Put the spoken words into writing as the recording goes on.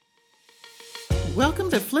Welcome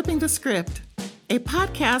to Flipping the Script, a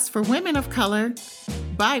podcast for women of color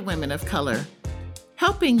by women of color,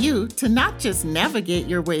 helping you to not just navigate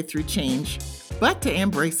your way through change, but to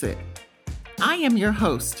embrace it. I am your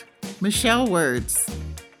host, Michelle Words.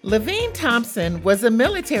 Laveen Thompson was a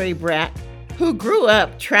military brat who grew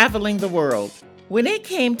up traveling the world. When it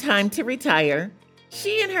came time to retire,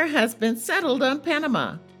 she and her husband settled on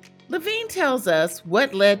Panama. Laveen tells us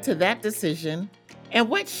what led to that decision and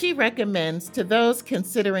what she recommends to those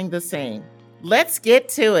considering the same. Let's get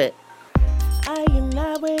to it. Are you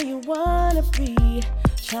not where you wanna be?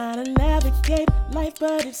 Trying to navigate life,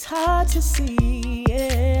 but it's hard to see.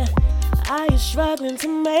 Yeah. Are you struggling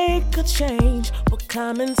to make a change? Well,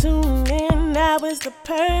 come and tune in. Now is the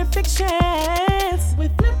perfect chance. We're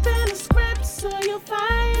flipping the script so you'll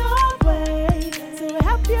find your way to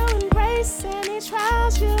help you embrace any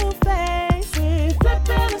trials you face. We're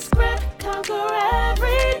flipping the script, conquer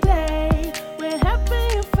every day. We're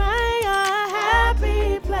helping you find your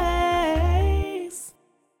happy place.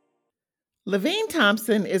 Laveen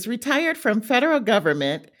Thompson is retired from federal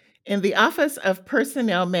government in the Office of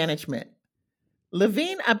Personnel Management.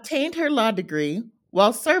 Laveen obtained her law degree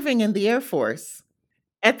while serving in the Air Force.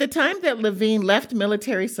 At the time that Laveen left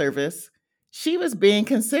military service, she was being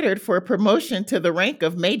considered for a promotion to the rank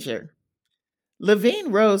of major.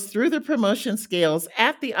 Laveen rose through the promotion scales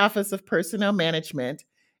at the Office of Personnel Management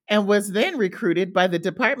and was then recruited by the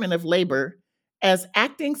Department of Labor as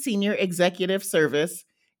Acting Senior Executive Service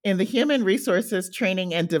in the Human Resources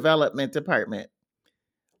Training and Development Department.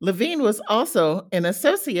 Laveen was also an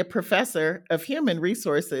associate professor of human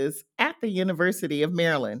resources at the University of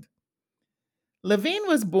Maryland. Laveen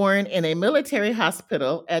was born in a military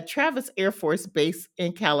hospital at Travis Air Force Base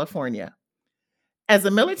in California. As a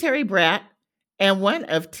military brat and one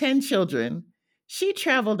of 10 children, she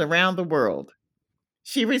traveled around the world.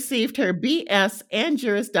 She received her BS and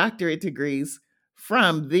Juris Doctorate degrees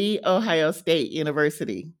from The Ohio State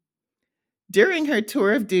University. During her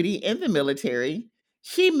tour of duty in the military,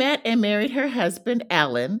 she met and married her husband,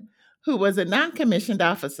 Alan, who was a non-commissioned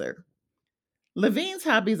officer. Laveen's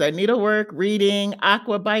hobbies are needlework, reading,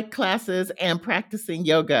 aqua bike classes, and practicing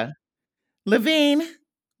yoga. Laveen,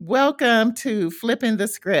 welcome to Flipping the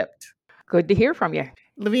Script. Good to hear from you.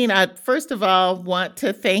 Laveen, I first of all want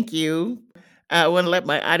to thank you. I want to let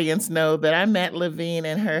my audience know that I met Laveen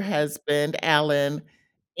and her husband, Alan,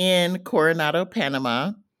 in Coronado,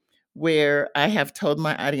 Panama, where I have told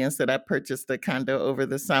my audience that I purchased a condo over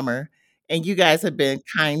the summer, and you guys have been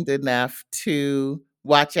kind enough to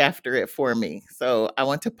watch after it for me. So I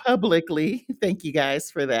want to publicly thank you guys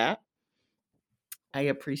for that. I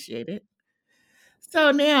appreciate it.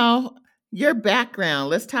 So now, your background,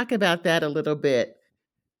 let's talk about that a little bit.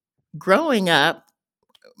 Growing up,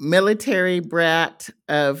 military brat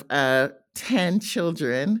of 10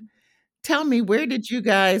 children, tell me, where did you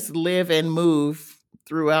guys live and move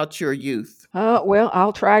throughout your youth? Well,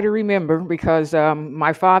 I'll try to remember because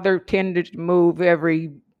my father tended to move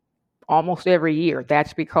almost every year.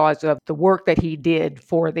 That's because of the work that he did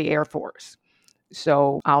for the Air Force.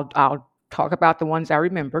 So I'll talk about the ones I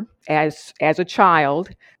remember. As a child,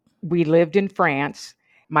 we lived in France.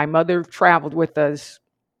 My mother traveled with us,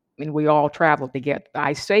 and we all traveled together.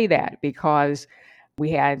 I say that because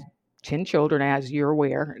we had 10 children, as you're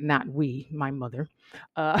aware, not we, my mother.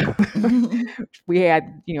 We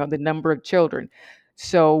had, the number of children.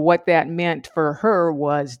 So what that meant for her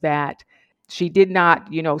was that she did not,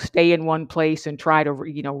 stay in one place and try to,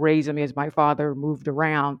 raise them as my father moved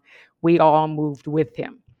around. We all moved with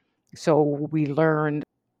him. So we learned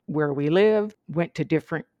where we lived, went to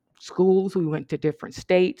different schools, we went to different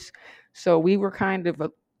states. So we were kind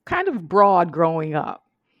of broad growing up.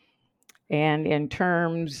 And in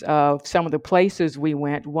terms of some of the places we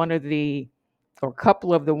went, a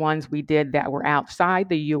couple of the ones we did that were outside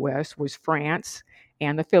the U.S. was France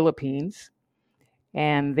and the Philippines.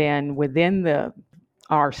 And then within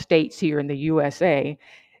our states here in the USA,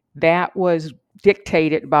 that was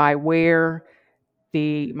dictated by where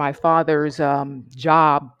my father's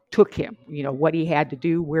job took him, what he had to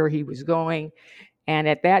do, where he was going. And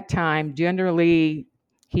at that time, generally,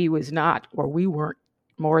 he was not, or we weren't,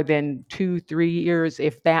 more than 2-3 years,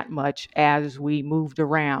 if that much, as we moved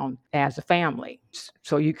around as a family.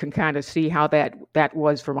 So you can kind of see how that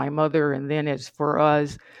was for my mother. And then as for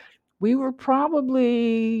us, we were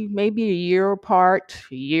probably maybe a year apart,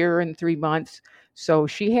 a year and 3 months. So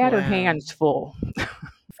she had her hands full.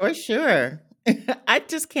 For sure. I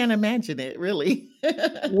just can't imagine it, really.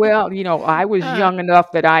 Well, I was young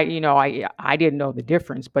enough that I didn't know the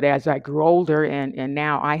difference. But as I grew older and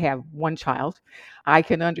now I have one child, I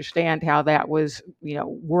can understand how that was,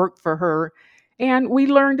 work for her. And we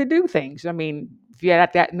learned to do things. I mean, if you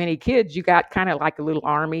had that many kids, you got kind of like a little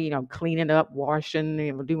army, cleaning up, washing,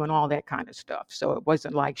 doing all that kind of stuff. So it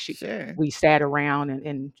wasn't like Sure. we sat around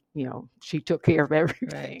and she took care of Right.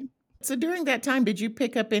 everything. So during that time, did you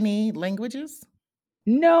pick up any languages?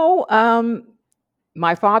 No,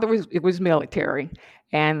 my father was military,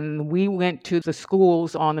 and we went to the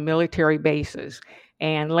schools on the military bases,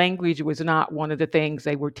 and language was not one of the things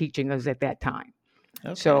they were teaching us at that time.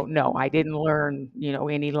 So Okay. no, I didn't learn,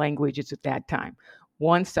 any languages at that time.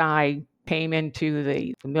 Once I came into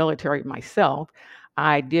the military myself,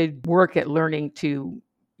 I did work at learning to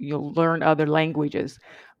learn other languages.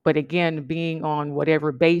 But again, being on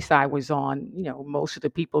whatever base I was on, most of the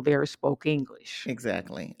people there spoke English.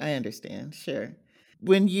 Exactly. I understand. Sure.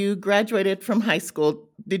 When you graduated from high school,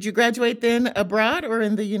 did you graduate then abroad or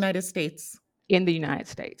in the United States? In the United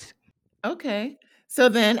States. Okay. So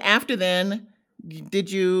then, after then,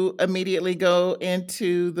 did you immediately go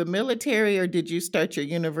into the military or did you start your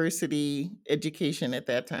university education at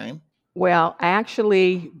that time? Well,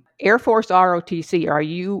 actually, Air Force ROTC, are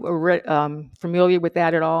you familiar with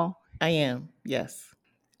that at all? I am, yes.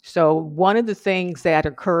 So one of the things that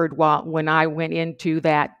occurred when I went into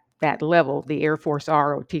that level, the Air Force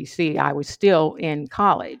ROTC, I was still in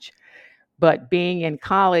college. But being in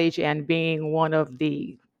college and being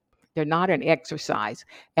they're not an exercise.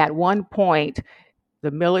 At one point,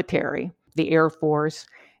 the military, the Air Force,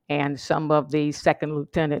 and some of the second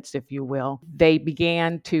lieutenants, if you will, they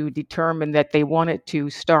began to determine that they wanted to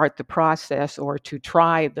start the process or to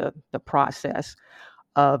try the process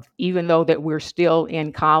of, even though that we're still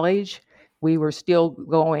in college, we were still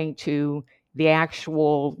going to the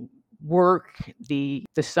actual work, the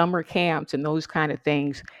summer camps and those kind of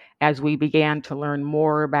things, as we began to learn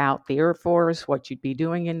more about the Air Force, what you'd be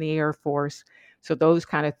doing in the Air Force. So those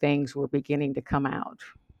kind of things were beginning to come out.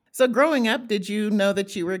 So, growing up, did you know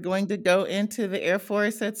that you were going to go into the Air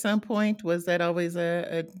Force at some point? Was that always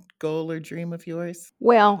a goal or dream of yours?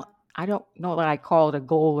 Well, I don't know that I call it a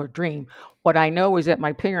goal or dream. What I know is that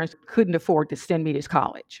my parents couldn't afford to send me to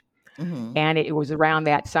college. Hmm. And it was around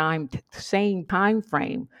that same time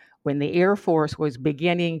frame when the Air Force was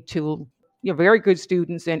beginning to, very good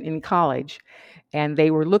students in college, and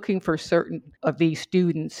they were looking for certain of these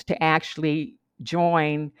students to actually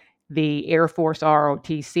join the Air Force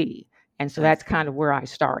ROTC. And so I that's see. kind of where I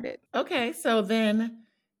started. Okay, so then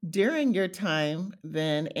during your time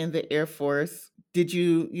then in the Air Force, did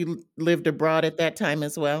you lived abroad at that time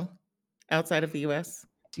as well, outside of the US?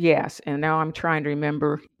 Yes, and now I'm trying to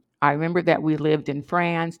remember. I remember that we lived in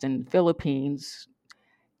France and Philippines,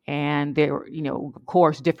 and there were, of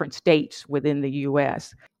course, different states within the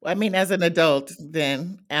US. I mean, as an adult,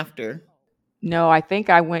 then after. No, I think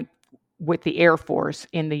I went with the Air Force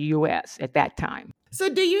in the US at that time. So,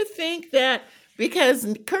 do you think that because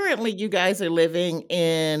currently you guys are living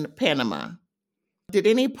in Panama, did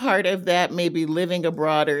any part of that, maybe living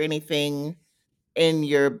abroad or anything in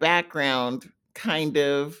your background, kind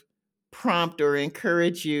of prompt or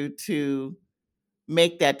encourage you to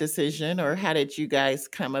make that decision? Or how did you guys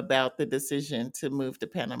come about the decision to move to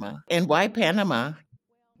Panama? And why Panama?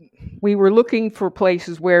 We were looking for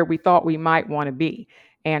places where we thought we might want to be.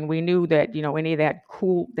 And we knew that, any of that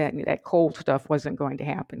that cold stuff wasn't going to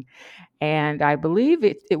happen. And I believe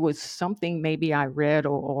it was something maybe I read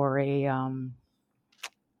or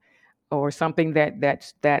something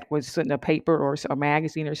that was in a paper or a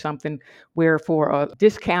magazine or something, where for a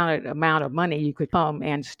discounted amount of money you could come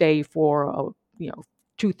and stay for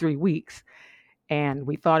 2-3 weeks. And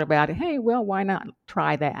we thought about it. Hey, well, why not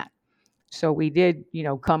try that? So we did,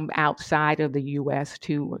 come outside of the U.S.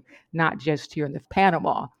 to not just here in the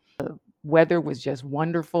Panama. The weather was just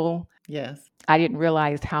wonderful. Yes. I didn't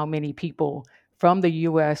realize how many people from the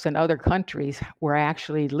U.S. and other countries were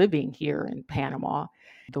actually living here in Panama.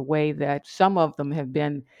 The way that some of them have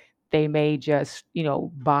been, they may just,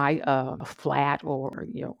 buy a flat or,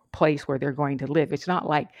 place where they're going to live. It's not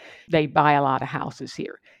like they buy a lot of houses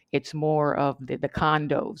here. It's more of the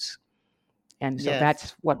condos. And so Yes.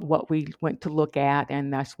 that's what we went to look at,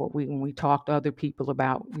 and that's when we talked to other people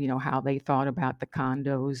about, how they thought about the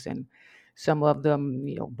condos, and some of them,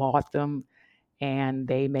 bought them, and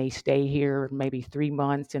they may stay here maybe 3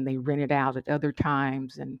 months and they rent it out at other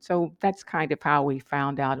times. And so that's kind of how we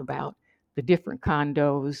found out about the different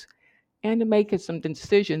condos, and to make some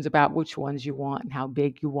decisions about which ones you want and how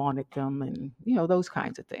big you wanted them, and, those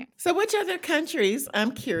kinds of things. So, which other countries,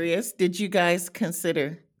 I'm curious, did you guys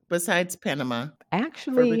consider besides Panama for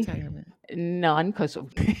Actually, retirement? none, because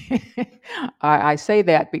I say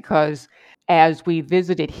that because as we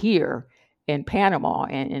visited here in Panama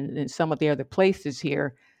and in some of the other places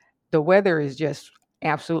here, The weather is just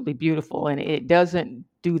absolutely beautiful, and it doesn't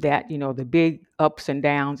do that, the big ups and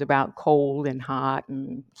downs about cold and hot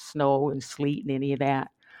and snow and sleet and any of that.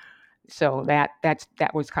 So that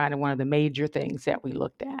was kind of one of the major things that we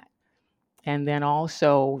looked at. And then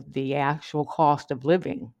also the actual cost of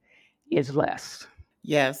living is less.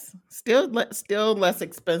 Yes, still less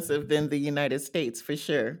expensive than the United States for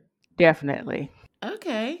sure. Definitely.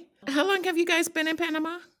 Okay. How long have you guys been in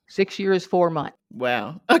Panama? 6 years, 4 months.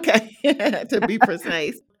 Wow. Okay. To be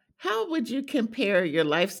precise. How would you compare your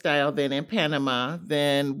lifestyle then in Panama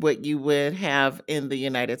than what you would have in the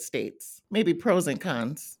United States? Maybe pros and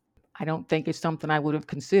cons. I don't think it's something I would have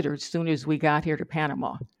considered as soon as we got here to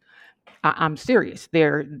Panama. I'm serious.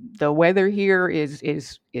 The weather here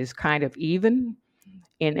is kind of even.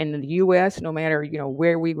 In the U.S., no matter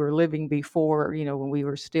where we were living before, when we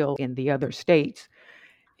were still in the other states,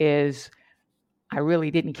 is I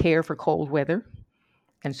really didn't care for cold weather,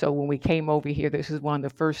 and so when we came over here, this is one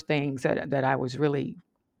of the first things that I was really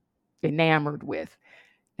enamored with.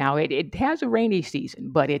 Now it has a rainy season,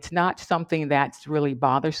 but it's not something that's really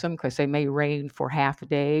bothersome because they may rain for half a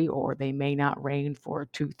day or they may not rain for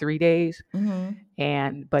 2-3 days.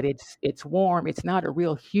 But it's warm. It's not a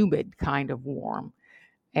real humid kind of warm.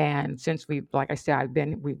 And since like I said,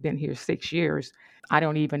 we've been here 6 years, I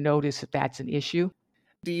don't even notice if that's an issue.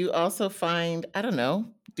 Do you also find, I don't know,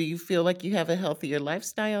 do you feel like you have a healthier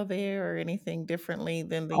lifestyle there or anything differently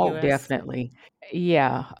than the Oh, US? definitely.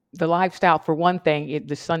 Yeah. The lifestyle, for one thing,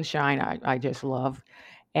 the sunshine, I just love.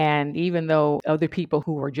 And even though other people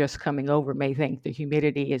who are just coming over may think the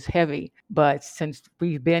humidity is heavy, but since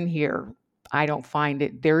we've been here, I don't find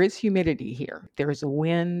it. There is humidity here. There's a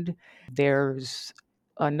wind. There's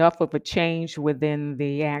enough of a change within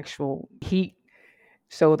the actual heat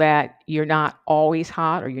so that you're not always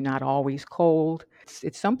hot or you're not always cold.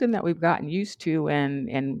 It's something that we've gotten used to,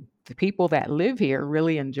 and the people that live here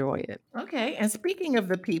really enjoy it. Okay. And speaking of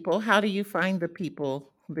the people, how do you find the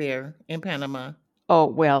people there in Panama? Oh,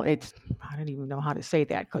 well, I don't even know how to say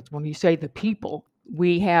that because when you say the people,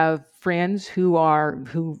 we have friends who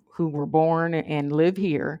were born and live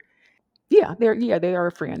here. Yeah, they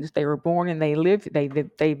are friends. They were born and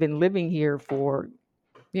they've been living here for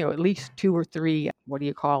at least 2 or 3, what do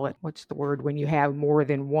you call it? What's the word when you have more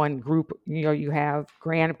than one group? You have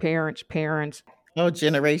grandparents, parents. Oh,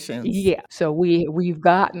 generations. Yeah. So we've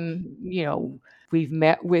gotten, we've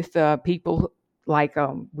met with people like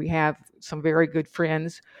we have some very good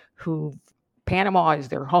friends who Panama is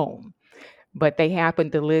their home, but they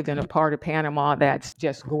happen to live in a part of Panama that's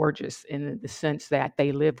just gorgeous in the sense that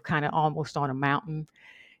they live kind of almost on a mountain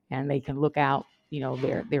and they can look out,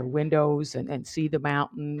 their windows and see the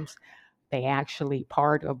mountains. They actually,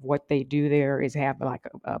 part of what they do there is have like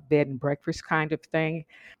a bed and breakfast kind of thing.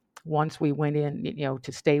 Once we went in,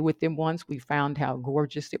 to stay with them once, we found how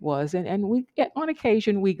gorgeous it was. And we, on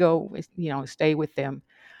occasion, we go, stay with them.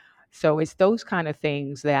 So it's those kind of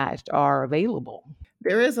things that are available.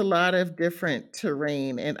 There is a lot of different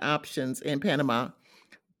terrain and options in Panama,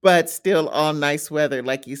 but still all nice weather.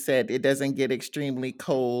 Like you said, it doesn't get extremely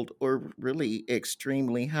cold or really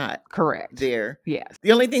extremely hot. Correct. There. Yes.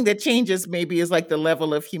 The only thing that changes maybe is like the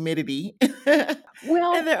level of humidity.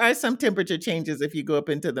 Well, and there are some temperature changes if you go up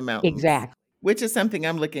into the mountains. Exactly. Which is something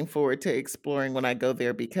I'm looking forward to exploring when I go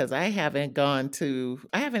there because I haven't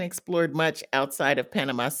explored much outside of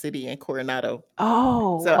Panama City and Coronado.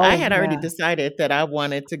 So I had already decided that I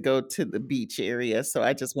wanted to go to the beach area. So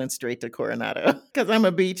I just went straight to Coronado because I'm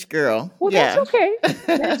a beach girl. Well, yeah. That's okay.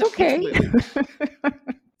 That's okay.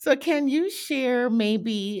 So can you share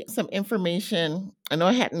maybe some information? I know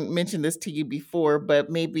I hadn't mentioned this to you before, but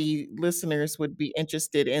maybe listeners would be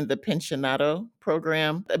interested in the Pensionado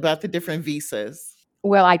program about the different visas.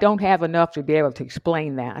 Well, I don't have enough to be able to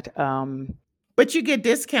explain that. But you get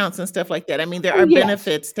discounts and stuff like that. I mean, there are yes.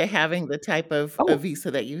 benefits to having the type of visa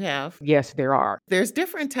that you have. Yes, there are. There's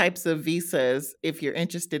different types of visas if you're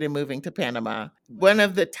interested in moving to Panama. One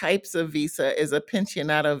of the types of visa is a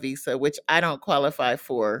pensionado visa, which I don't qualify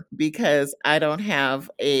for because I don't have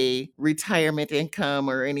a retirement income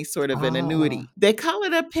or any sort of an annuity. They call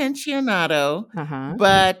it a pensionado,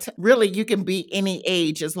 but really you can be any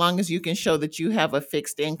age as long as you can show that you have a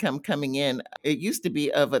fixed income coming in. It used to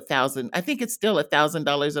be of $1,000. I think it's still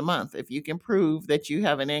 $1,000 a month. If you can prove that you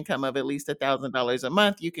have an income of at least $1,000 a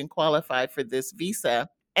month, you can qualify for this visa.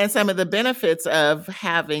 And some of the benefits of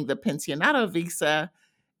having the pensionado visa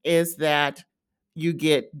is that you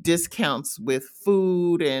get discounts with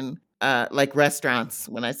food and like restaurants.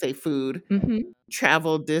 When I say food,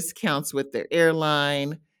 travel discounts with their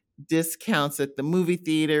airline, discounts at the movie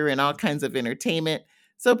theater and all kinds of entertainment.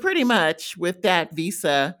 So pretty much with that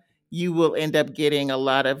visa, you will end up getting a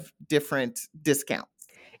lot of different discounts.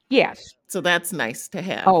 Yes. So that's nice to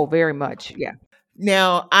have. Oh, very much. Yeah.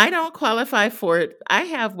 Now, I don't qualify for it. I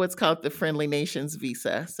have what's called the Friendly Nations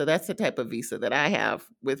visa. So that's the type of visa that I have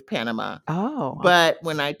with Panama. Oh. But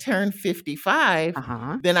when I turn 55,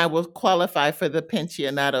 then I will qualify for the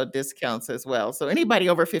pensionado discounts as well. So anybody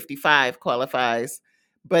over 55 qualifies.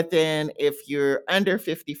 But then if you're under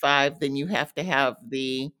 55, then you have to have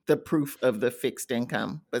the proof of the fixed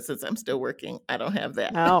income. But since I'm still working, I don't have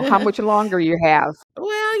that. Oh, how much longer you have?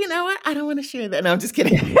 Well, you know what? I don't want to share that. No, I'm just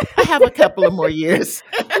kidding. I have a couple of more years.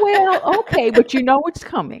 Well, okay, but you know it's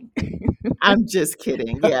coming. I'm just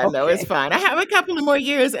kidding. Yeah, no, it's fine. I have a couple of more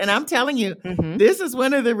years, and I'm telling you, this is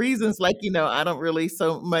one of the reasons, like, I don't really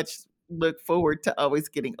so much look forward to always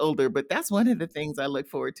getting older, but that's one of the things I look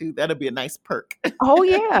forward to. That'll be a nice perk. Oh,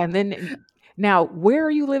 yeah. And then now, where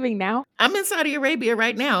are you living now? I'm in Saudi Arabia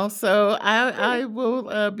right now, so I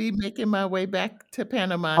will be making my way back to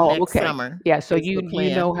Panama next summer. Yeah, so you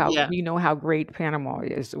know how great Panama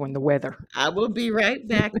is when the weather. I will be right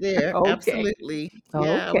back there. Absolutely.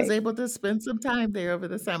 Yeah, I was able to spend some time there over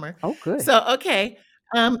the summer. Oh, good. So, okay.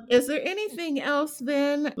 Is there anything else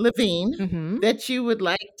then, Levine, that you would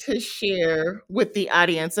like to share with the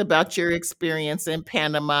audience about your experience in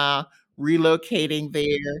Panama, relocating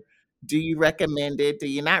there? Do you recommend it? Do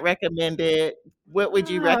you not recommend it? What would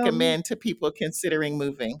you recommend to people considering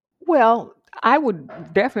moving? Well, I would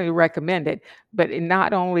definitely recommend it, but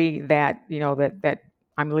not only that, that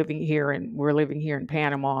I'm living here and we're living here in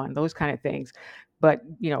Panama and those kind of things, but,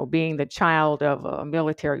 being the child of a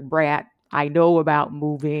military brat, I know about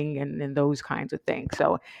moving and those kinds of things.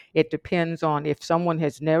 So it depends on if someone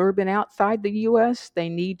has never been outside the U.S., they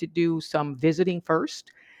need to do some visiting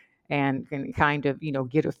first and can kind of,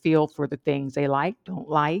 get a feel for the things they like, don't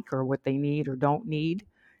like, or what they need or don't need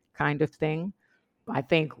kind of thing. I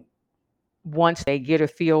think once they get a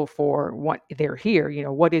feel for what they're here,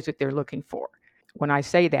 what is it they're looking for? When I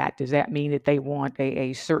say that, does that mean that they want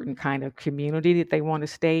a certain kind of community that they want to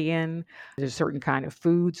stay in? There's a certain kind of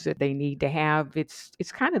foods that they need to have.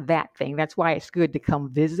 It's kind of that thing. That's why it's good to come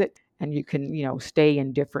visit. And you can, stay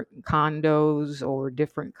in different condos or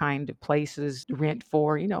different kind of places to rent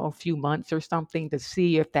for, a few months or something to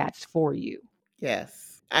see if that's for you.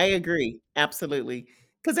 Yes, I agree. Absolutely.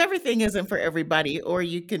 Because everything isn't for everybody. Or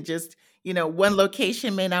you can just, one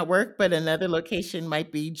location may not work, but another location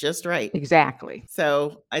might be just right. Exactly.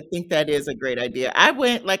 So I think that is a great idea. I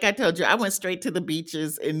went, like I told you, I went straight to the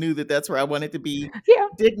beaches and knew that that's where I wanted to be. Yeah.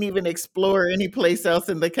 Didn't even explore any place else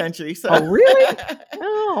in the country. So Oh, really?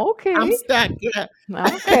 Oh, okay. I'm stuck. Yeah.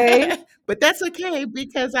 Okay. But that's okay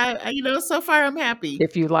because I so far I'm happy.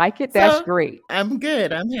 If you like it, that's So great. I'm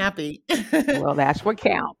good. I'm happy. Well, that's what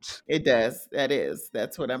counts. It does.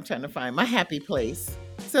 That's what I'm trying to find. My happy place.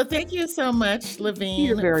 So thank you so much, Levine,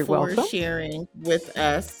 You're very for welcome. sharing with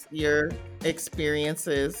us your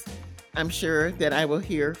experiences. I'm sure that I will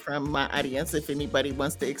hear from my audience if anybody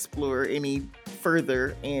wants to explore any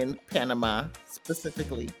further in Panama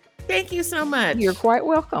specifically. Thank you so much. You're quite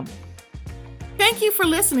welcome. Thank you for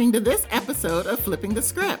listening to this episode of Flipping the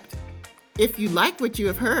Script. If you like what you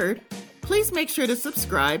have heard, please make sure to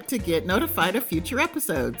subscribe to get notified of future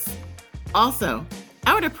episodes. Also,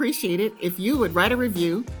 I would appreciate it if you would write a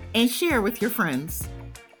review and share with your friends.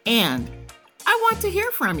 And I want to hear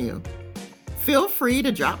from you. Feel free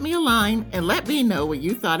to drop me a line and let me know what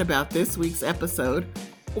you thought about this week's episode,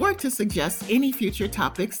 or to suggest any future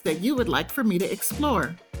topics that you would like for me to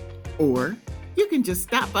explore. Or you can just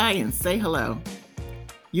stop by and say hello.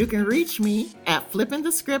 You can reach me at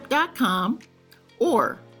flippingthescript.com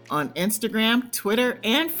or on Instagram, Twitter,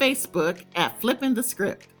 and Facebook at Flipping the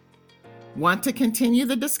Script. Want to continue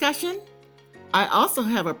the discussion? I also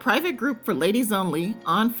have a private group for ladies only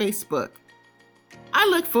on Facebook. I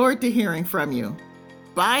look forward to hearing from you.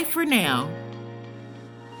 Bye for now.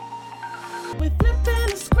 We're flipping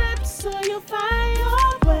the script so you'll find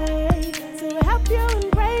your way to help you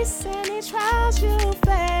embrace any trials you